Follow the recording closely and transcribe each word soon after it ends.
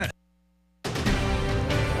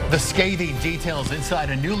The scathing details inside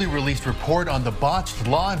a newly released report on the botched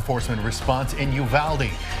law enforcement response in Uvalde.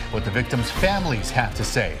 What the victims' families have to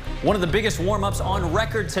say. One of the biggest warm-ups on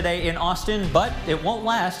record today in Austin, but it won't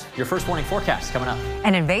last. Your first warning forecast coming up.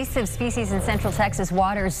 An invasive species in central Texas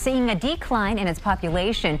waters seeing a decline in its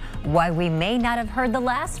population. Why we may not have heard the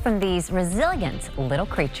last from these resilient little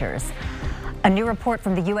creatures. A new report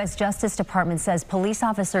from the U.S. Justice Department says police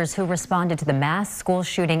officers who responded to the mass school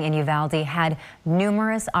shooting in Uvalde had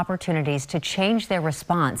numerous opportunities to change their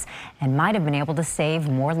response and might have been able to save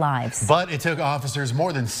more lives. But it took officers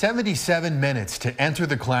more than 77 minutes to enter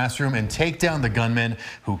the classroom and take down the gunman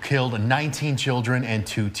who killed 19 children and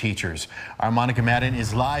 2 teachers. Our Monica Madden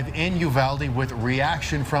is live in Uvalde with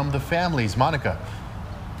reaction from the families. Monica.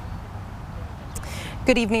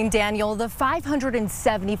 Good evening, Daniel. The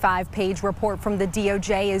 575-page report from the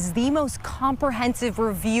DOJ is the most comprehensive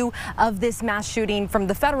review of this mass shooting from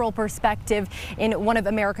the federal perspective in one of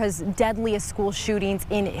America's deadliest school shootings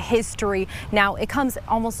in history. Now, it comes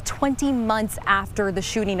almost 20 months after the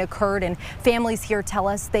shooting occurred, and families here tell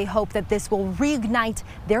us they hope that this will reignite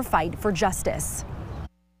their fight for justice.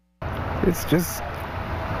 It's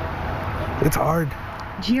hard.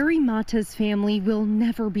 Jerry Mata's family will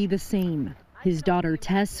never be the same. His daughter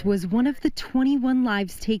Tess was one of the 21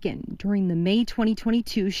 lives taken during the May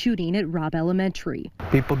 2022 shooting at Robb Elementary.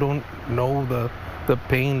 People don't know the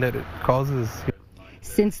pain that it causes.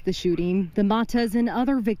 Since the shooting, the Matas and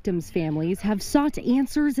other victims' families have sought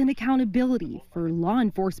answers and accountability for law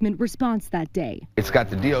enforcement response that day. It's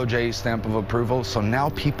got the DOJ stamp of approval, so now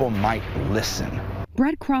people might listen.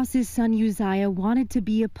 Brett Cross's son Uzziah wanted to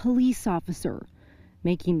be a police officer,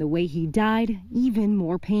 making the way he died even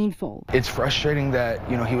more painful. It's frustrating that,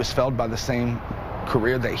 he was felled by the same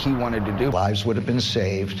career that he wanted to do. Lives would have been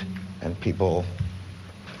saved and people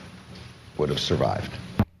would have survived.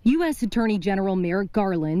 U.S. Attorney General Merrick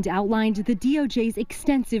Garland outlined the DOJ's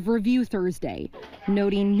extensive review Thursday,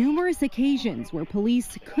 noting numerous occasions where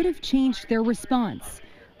police could have changed their response,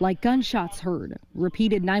 like gunshots heard,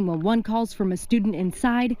 repeated 911 calls from a student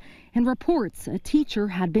inside, and reports a teacher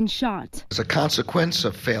had been shot. As a consequence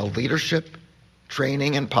of failed leadership,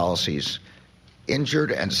 training, and policies,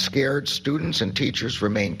 injured and scared students and teachers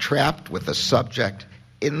remain trapped with the subject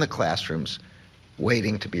in the classrooms,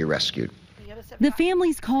 waiting to be rescued. The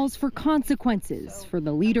family's calls for consequences for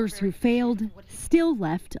the leaders who failed still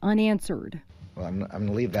left unanswered. Well, I'm going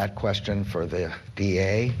to leave that question for the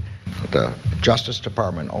DA. The Justice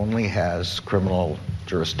Department only has criminal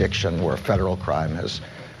jurisdiction where federal crime has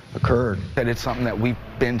occurred. That it's something that we've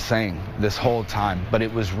been saying this whole time, but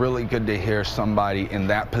it was really good to hear somebody in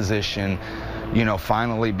that position,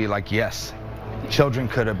 finally be like, yes, children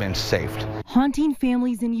could have been saved. Haunting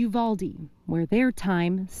families in Uvalde, where their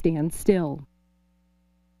time stands still.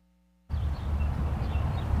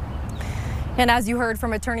 And as you heard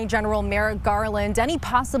from Attorney General Merrick Garland, any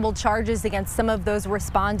possible charges against some of those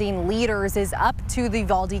responding leaders is up to the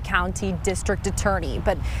Uvalde County District Attorney.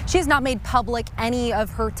 But she has not made public any of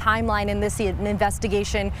her timeline in this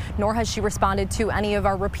investigation, nor has she responded to any of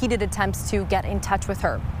our repeated attempts to get in touch with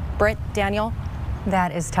her. Britt, Daniel?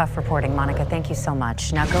 That is tough reporting, Monica. Thank you so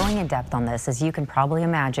much. Now, going in depth on this, as you can probably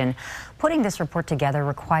imagine, putting this report together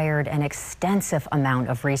required an extensive amount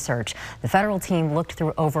of research. The federal team looked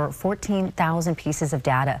through over 14,000 pieces of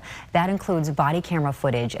data. That includes body camera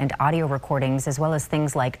footage and audio recordings, as well as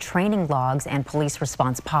things like training logs and police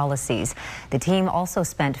response policies. The team also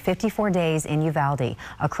spent 54 days in Uvalde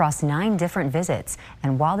across 9 different visits.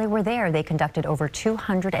 And while they were there, they conducted over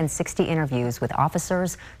 260 interviews with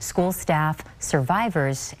officers, school staff,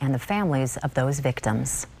 survivors, and the families of those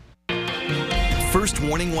victims. First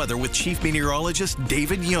warning weather with Chief Meteorologist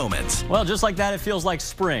David Yeomans. Well, just like that, it feels like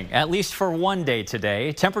spring, at least for one day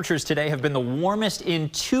today. Temperatures today have been the warmest in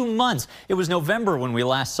 2 months. It was November when we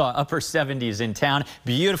last saw upper 70s in town.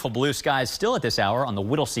 Beautiful blue skies still at this hour on the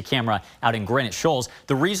Whittlesey camera out in Granite Shoals.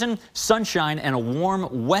 The reason? Sunshine and a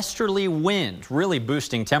warm westerly wind really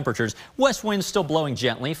boosting temperatures. West winds still blowing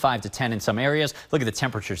gently, 5 to 10 in some areas. Look at the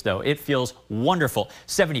temperatures, though. It feels wonderful.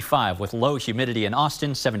 75 with low humidity in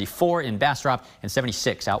Austin, 74 in Bastrop, and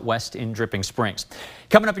 76 out west in Dripping Springs.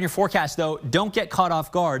 Coming up in your forecast, though, don't get caught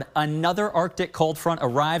off guard. Another Arctic cold front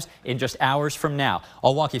arrives in just hours from now.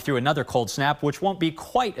 I'll walk you through another cold snap, which won't be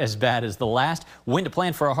quite as bad as the last. Wind to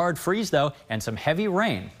plan for a hard freeze, though, and some heavy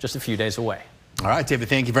rain just a few days away. All right, David,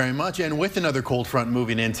 thank you very much. And with another cold front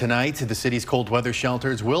moving in tonight, the city's cold weather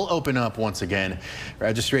shelters will open up once again.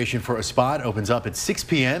 Registration for a spot opens up at 6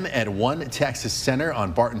 p.m. at One Texas Center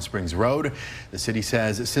on Barton Springs Road. The city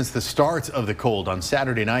says since the start of the cold on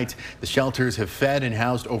Saturday night, the shelters have fed and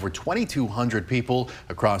housed over 2,200 people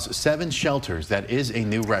across 7 shelters. That is a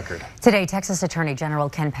new record. Today, Texas Attorney General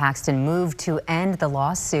Ken Paxton moved to end the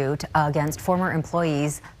lawsuit against former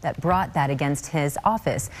employees that brought that against his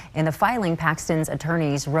office. In the filing, Paxton's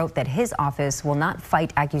attorneys wrote that his office will not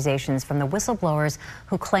fight accusations from the whistleblowers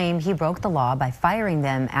who claim he broke the law by firing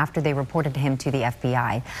them after they reported him to the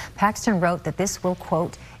FBI. Paxton wrote that this will,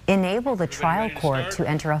 quote, enable the trial court to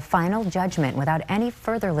enter a final judgment without any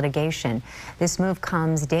further litigation. This move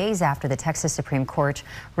comes days after the Texas Supreme Court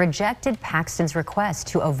rejected Paxton's request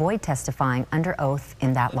to avoid testifying under oath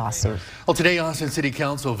in that lawsuit. Well, today, Austin City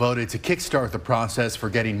Council voted to kickstart the process for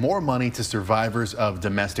getting more money to survivors of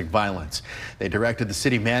domestic violence. They directed the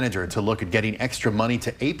city manager to look at getting extra money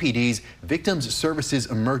to APD's Victims Services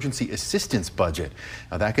Emergency Assistance budget.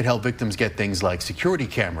 Now, that could help victims get things like security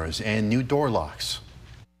cameras and new door locks.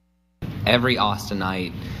 Every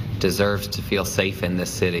Austinite deserves to feel safe in this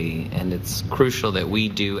city, and it's crucial that we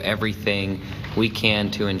do everything we can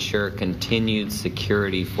to ensure continued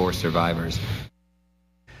security for survivors.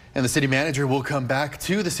 And the city manager will come back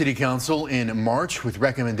to the city council in March with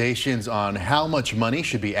recommendations on how much money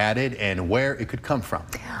should be added and where it could come from.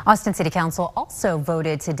 Austin City Council also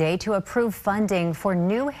voted today to approve funding for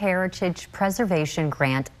new heritage preservation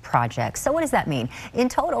grant projects. So what does that mean? In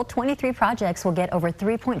total, 23 projects will get over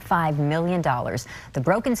 $3.5 million. The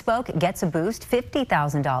Broken Spoke gets a boost.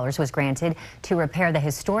 $50,000 was granted to repair the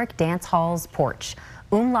historic dance hall's porch.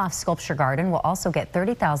 Umlauf Sculpture Garden will also get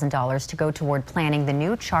 $30,000 to go toward planning the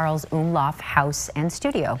new Charles Umlauf house and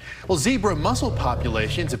studio. Well, zebra mussel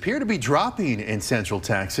populations appear to be dropping in Central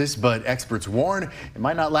Texas, but experts warn it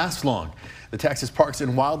might not last long. The Texas Parks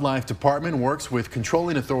and Wildlife Department works with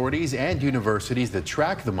controlling authorities and universities that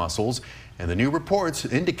track the mussels, and the new reports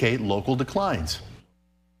indicate local declines.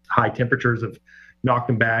 High temperatures have knocked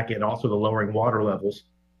them back, and also the lowering water levels.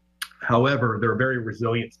 However, they're a very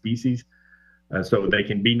resilient species. So they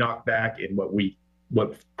can be knocked back, and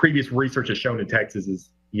what previous research has shown in Texas is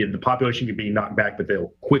the population can be knocked back, but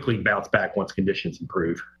they'll quickly bounce back once conditions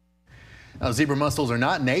improve. Now, zebra mussels are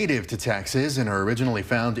not native to Texas and are originally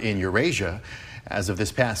found in Eurasia. As of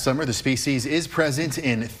this past summer, the species is present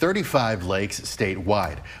in 35 lakes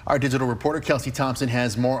statewide. Our digital reporter Kelsey Thompson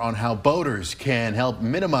has more on how boaters can help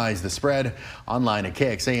minimize the spread online at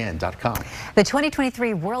KXAN.com. The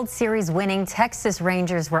 2023 World Series winning Texas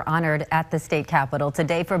Rangers were honored at the state capitol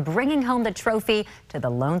today for bringing home the trophy to the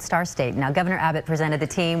Lone Star State. Now, Governor Abbott presented the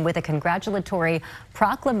team with a congratulatory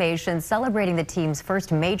proclamation celebrating the team's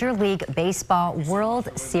first Major League Baseball World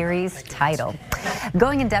Series title.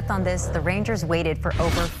 Going in depth on this, the Rangers waited for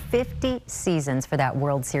over 50 seasons for that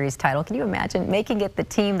World Series title. Can you imagine making it the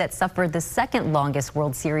team that suffered the second longest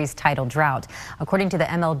World Series title drought? According to the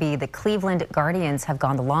MLB, the Cleveland Guardians have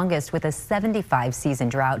gone the longest with a 75-season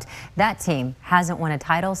drought. That team hasn't won a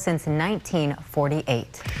title since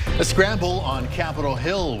 1948. A scramble on Capitol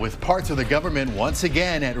Hill with parts of the government once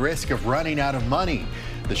again at risk of running out of money.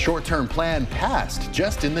 The short-term plan passed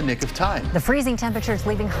just in the nick of time. The freezing temperatures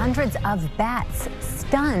leaving hundreds of bats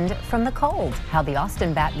stunned from the cold. How the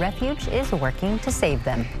Austin Bat Refuge is working to save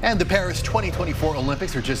them. And the Paris 2024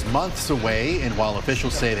 Olympics are just months away, and while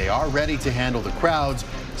officials say they are ready to handle the crowds,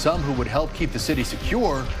 some who would help keep the city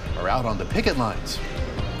secure are out on the picket lines.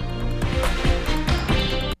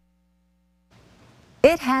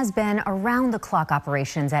 It has been around-the-clock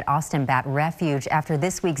operations at Austin Bat Refuge after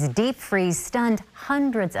this week's deep freeze stunned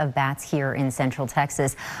hundreds of bats here in Central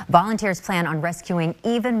Texas. Volunteers plan on rescuing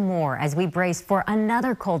even more as we brace for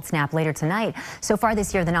another cold snap later tonight. So far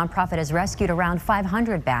this year, the nonprofit has rescued around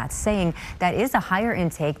 500 bats, saying that is a higher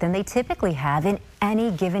intake than they typically have in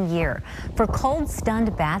any given year. For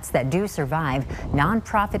cold-stunned bats that do survive,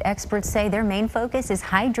 nonprofit experts say their main focus is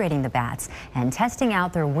hydrating the bats and testing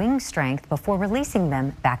out their wing strength before releasing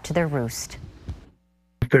them back to their roost.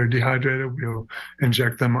 If they're dehydrated, we'll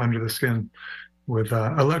inject them under the skin with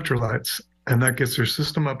electrolytes, and that gets their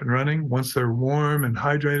system up and running. Once they're warm and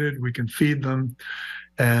hydrated, we can feed them,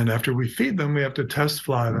 and after we feed them, we have to test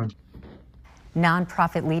fly them.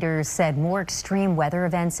 Nonprofit leaders said more extreme weather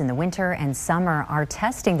events in the winter and summer are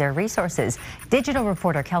testing their resources. Digital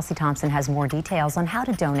reporter Kelsey Thompson has more details on how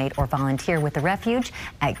to donate or volunteer with the refuge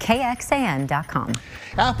at KXAN.com.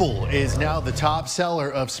 Apple is now the top seller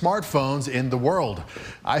of smartphones in the world.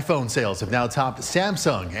 iPhone sales have now topped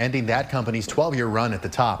Samsung, ending that company's 12-year run at the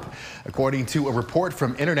top. According to a report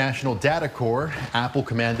from International Data Corps, Apple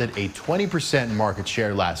commanded a 20% market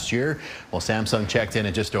share last year, while Samsung checked in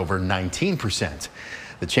at just over 19%.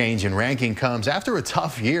 The change in ranking comes after a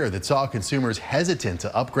tough year that saw consumers hesitant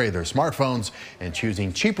to upgrade their smartphones and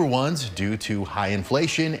choosing cheaper ones due to high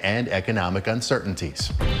inflation and economic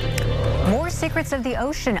uncertainties. More secrets of the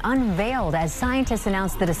ocean unveiled as scientists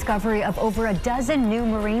announced the discovery of over a dozen new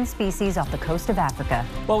marine species off the coast of Africa.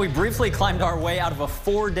 Well, we briefly climbed our way out of a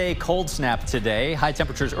 4-day cold snap today. High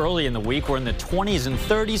temperatures early in the week were in the 20s and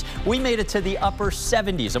 30s. We made it to the upper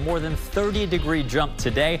 70s, a more than 30-degree jump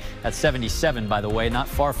today. That's 77, by the way, not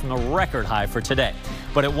far from the record high for today.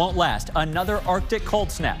 But it won't last. Another Arctic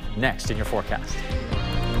cold snap next in your forecast.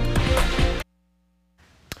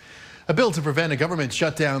 A bill to prevent a government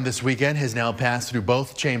shutdown this weekend has now passed through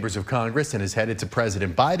both chambers of Congress and is headed to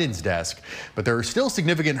President Biden's desk. But there are still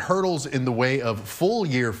significant hurdles in the way of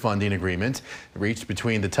full-year funding agreement reached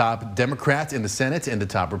between the top Democrat in the Senate and the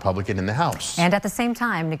top Republican in the House. And at the same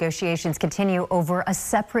time, negotiations continue over a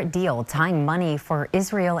separate deal tying money for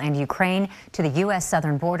Israel and Ukraine to the U.S.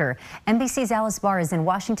 southern border. NBC's Alice Barr is in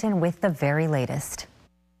Washington with the very latest.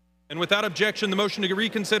 And without objection, the motion to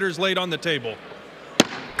reconsider is laid on the table.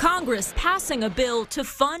 Congress passing a bill to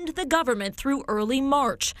fund the government through early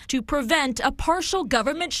March to prevent a partial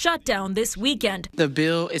government shutdown this weekend. The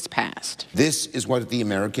bill is passed. This is what the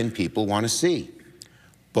American people want to see.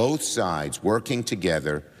 Both sides working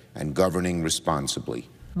together and governing responsibly.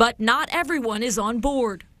 But not everyone is on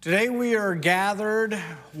board. Today we are gathered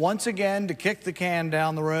once again to kick the can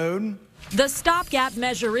down the road. The stopgap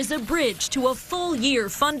measure is a bridge to a full-year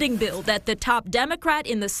funding bill that the top Democrat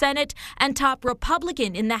in the Senate and top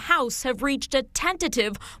Republican in the House have reached a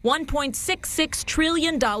tentative $1.66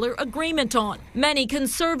 trillion agreement on. Many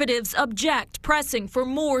conservatives object, pressing for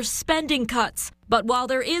more spending cuts. But while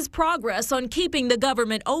there is progress on keeping the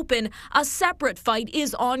government open, a separate fight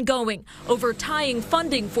is ongoing over tying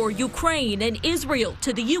funding for Ukraine and Israel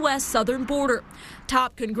to the U.S. southern border.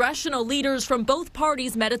 Top congressional leaders from both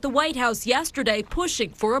parties met at the White House yesterday, pushing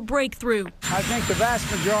for a breakthrough. I think the vast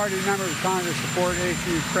majority of members of Congress support aid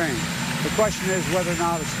to Ukraine. The question is whether or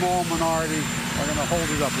not a small minority are going to hold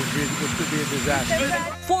it up, which could be a disaster.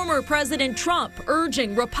 Former President Trump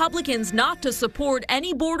urging Republicans not to support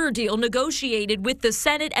any border deal negotiated with the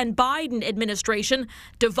Senate and Biden administration,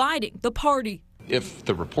 dividing the party. If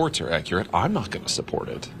the reports are accurate, I'm not going to support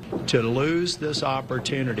it. To lose this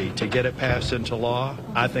opportunity to get it passed into law,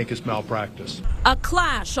 I think is malpractice. A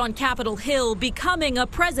clash on Capitol Hill becoming a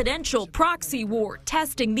presidential proxy war,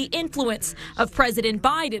 testing the influence of President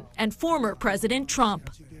Biden and former President Trump.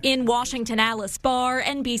 In Washington, Alice Barr,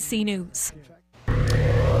 NBC News.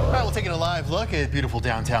 All right, we'll take a live look at beautiful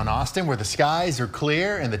downtown Austin, where the skies are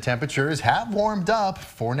clear and the temperatures have warmed up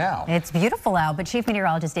for now. It's beautiful out, but Chief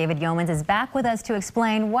Meteorologist David Yeomans is back with us to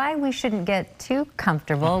explain why we shouldn't get too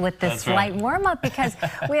comfortable with this slight warm-up, because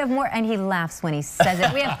we have more, and he laughs when he says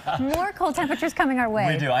it, we have more cold temperatures coming our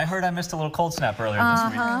way. We do. I heard I missed a little cold snap earlier this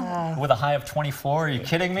week with a high of 24. Are you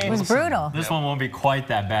kidding me? It was brutal. This one won't be quite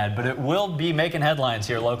that bad, but it will be making headlines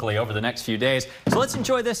here locally over the next few days. So let's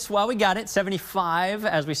enjoy this while we got it. 75,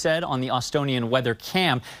 as we said, on the Austonian weather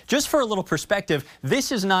cam. Just for a little perspective,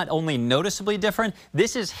 this is not only noticeably different,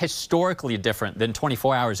 this is historically different than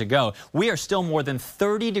 24 hours ago. We are still more than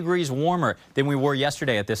 30 degrees warmer than we were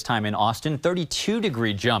yesterday at this time in Austin.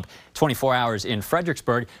 32-degree jump 24 hours in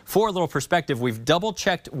Fredericksburg. For a little perspective, we've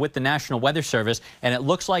double-checked with the National Weather Service, and it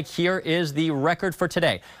looks like here is the record for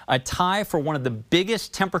today. A tie for one of the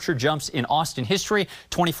biggest temperature jumps in Austin history.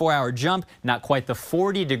 24-hour jump, not quite the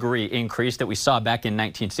 40-degree increase that we saw back in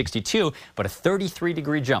 1962, but a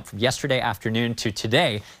 33-degree jump from yesterday afternoon to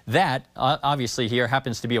today. That, obviously, here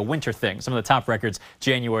happens to be a winter thing. Some of the top records,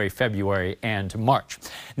 January, February, and March.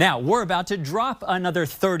 Now, we're about to drop another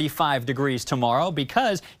 35 degrees tomorrow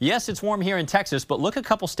because, yes, it's warm here in Texas, but look a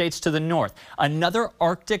couple states to the north. Another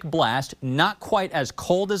Arctic blast, not quite as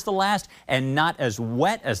cold as the last and not as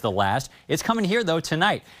wet as the last. It's coming here, though,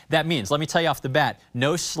 tonight. That means, let me tell you off the bat,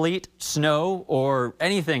 no sleet, snow, or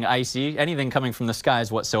anything icy, anything coming from the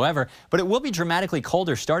skies whatsoever whatsoever, but it will be dramatically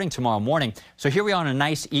colder starting tomorrow morning. So here we are on a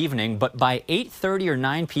nice evening, but by 8:30 or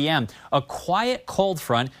 9 p.m., a quiet cold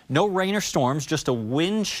front, no rain or storms, just a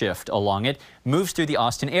wind shift along it, moves through the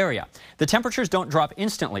Austin area. The temperatures don't drop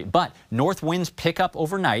instantly, but north winds pick up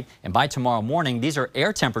overnight, and by tomorrow morning, these are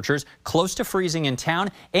air temperatures close to freezing in town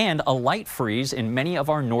and a light freeze in many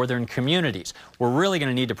of our northern communities. We're really going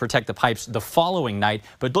to need to protect the pipes the following night,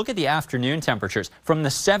 but look at the afternoon temperatures from the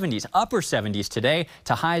 70s, upper 70s today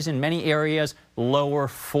to highs in many areas, lower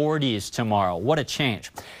 40s tomorrow. What a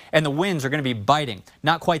change. And the winds are going to be biting.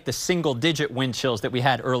 Not quite the single-digit wind chills that we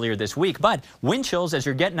had earlier this week, but wind chills as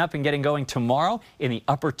you're getting up and getting going tomorrow in the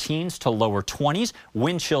upper teens to lower 20s.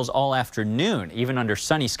 Wind chills all afternoon, even under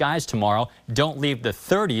sunny skies tomorrow. Don't leave the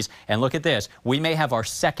 30s. And look at this. We may have our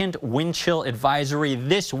second wind chill advisory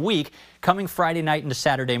this week coming Friday night into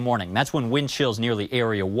Saturday morning. That's when wind chills nearly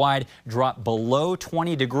area-wide drop below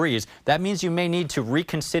 20 degrees. That means you may need to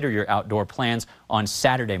reconsider your outdoor plans on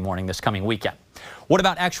Saturday morning this coming weekend. What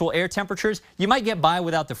about actual air temperatures? You might get by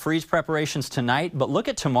without the freeze preparations tonight, but look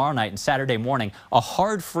at tomorrow night and Saturday morning. A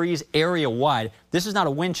hard freeze area-wide. This is not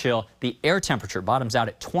a wind chill. The air temperature bottoms out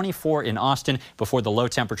at 24 in Austin before the low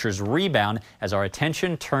temperatures rebound as our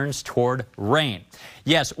attention turns toward rain.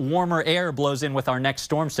 Yes, warmer air blows in with our next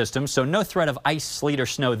storm system, so no threat of ice, sleet, or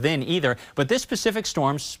snow then either. But this specific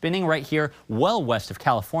storm spinning right here well west of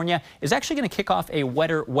California is actually going to kick off a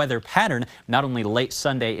wetter weather pattern, not only late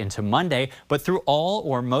Sunday into Monday, but through all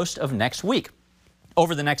or most of next week.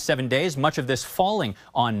 Over the next 7 days, much of this falling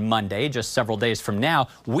on Monday, just several days from now,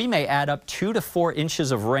 we may add up 2 to 4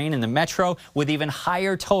 inches of rain in the metro with even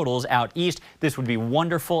higher totals out east. This would be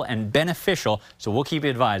wonderful and beneficial, so we'll keep you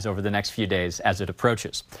advised over the next few days as it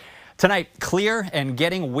approaches. Tonight, clear and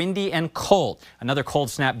getting windy and cold. Another cold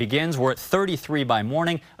snap begins. We're at 33 by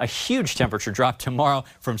morning. A huge temperature drop tomorrow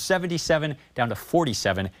from 77 down to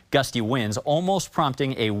 47. Gusty winds almost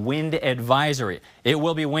prompting a wind advisory. It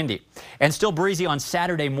will be windy and still breezy on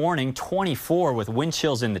Saturday morning, 24 with wind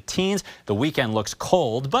chills in the teens. The weekend looks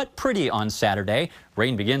cold but pretty on Saturday.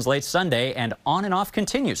 Rain begins late Sunday and on and off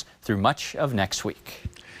continues through much of next week.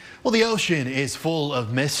 Well, the ocean is full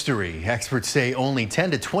of mystery. Experts say only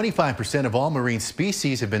 10 to 25% of all marine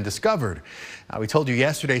species have been discovered. We told you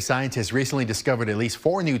yesterday scientists recently discovered at least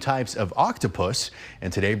 4 new types of octopus,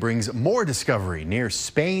 and today brings more discovery near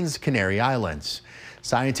Spain's Canary Islands.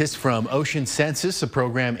 Scientists from Ocean Census, a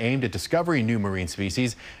program aimed at discovering new marine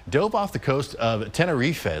species, dove off the coast of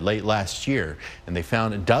Tenerife late last year, and they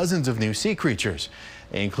found dozens of new sea creatures.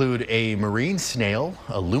 They include a marine snail,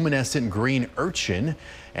 a luminescent green urchin,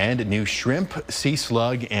 and new shrimp, sea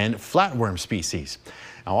slug, and flatworm species.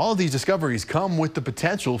 Now, all of these discoveries come with the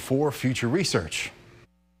potential for future research.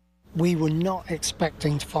 We were not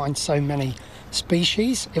expecting to find so many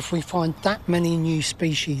species. If we find that many new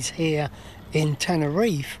species here in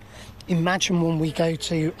Tenerife, imagine when we go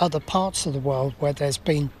to other parts of the world where there's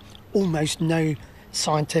been almost no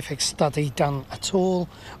scientific study done at all,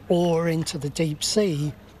 or into the deep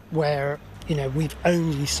sea where, we've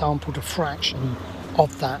only sampled a fraction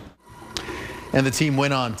of that. And the team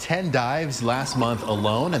went on 10 dives last month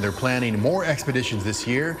alone, and they're planning more expeditions this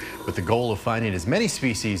year with the goal of finding as many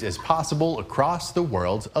species as possible across the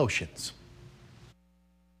world's oceans.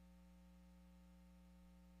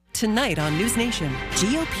 Tonight on News Nation,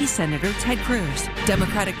 GOP Senator Ted Cruz,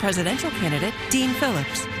 Democratic presidential candidate Dean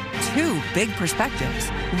Phillips. 2 big perspectives,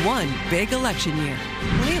 1 big election year.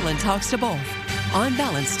 Leland talks to both. On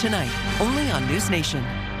Balance tonight, only on News Nation.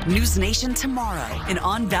 News Nation tomorrow, an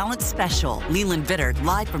On Balance special. Leland Vittert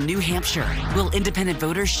live from New Hampshire. Will independent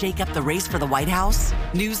voters shake up the race for the White House?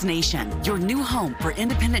 News Nation, your new home for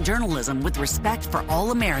independent journalism with respect for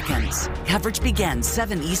all Americans. Coverage begins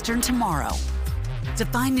 7 Eastern tomorrow. To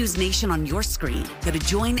find News Nation on your screen, go to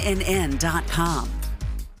joinnn.com.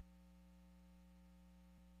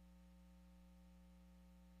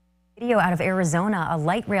 Video out of Arizona, a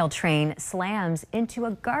light rail train slams into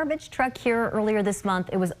a garbage truck here earlier this month.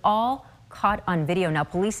 It was all caught on video. Now,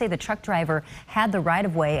 police say the truck driver had the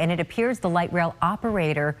right-of-way, and it appears the light rail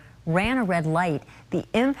operator ran a red light. The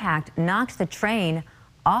impact knocks the train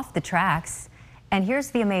off the tracks. And here's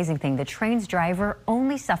the amazing thing. The train's driver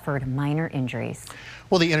only suffered minor injuries.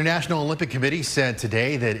 Well, the International Olympic Committee said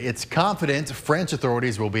today that it's confident French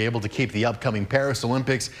authorities will be able to keep the upcoming Paris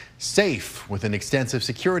Olympics safe with an extensive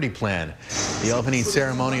security plan. The opening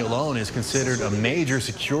ceremony alone is considered a major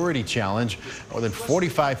security challenge. More than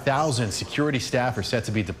 45,000 security staff are set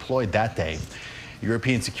to be deployed that day.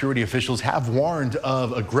 European security officials have warned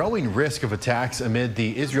of a growing risk of attacks amid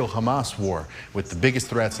the Israel-Hamas war, with the biggest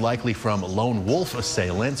threats likely from lone wolf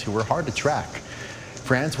assailants who are hard to track.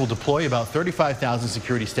 France will deploy about 35,000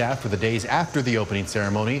 security staff for the days after the opening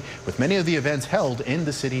ceremony, with many of the events held in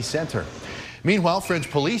the city center. Meanwhile,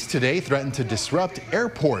 French police today threatened to disrupt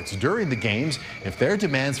airports during the games if their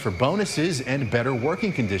demands for bonuses and better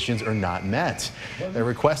working conditions are not met. They're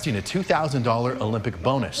requesting a $2,000 Olympic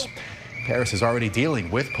bonus. Paris is already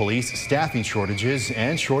dealing with police staffing shortages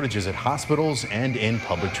and shortages at hospitals and in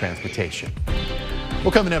public transportation. Well,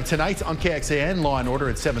 coming up tonight on KXAN, Law & Order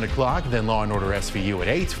at 7 o'clock, then Law & Order SVU at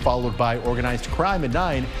 8, followed by Organized Crime at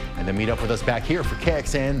 9, and then meet up with us back here for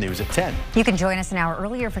KXAN News at 10. You can join us an hour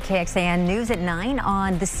earlier for KXAN News at 9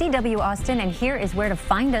 on the CW Austin, and here is where to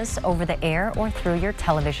find us over the air or through your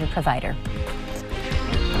television provider.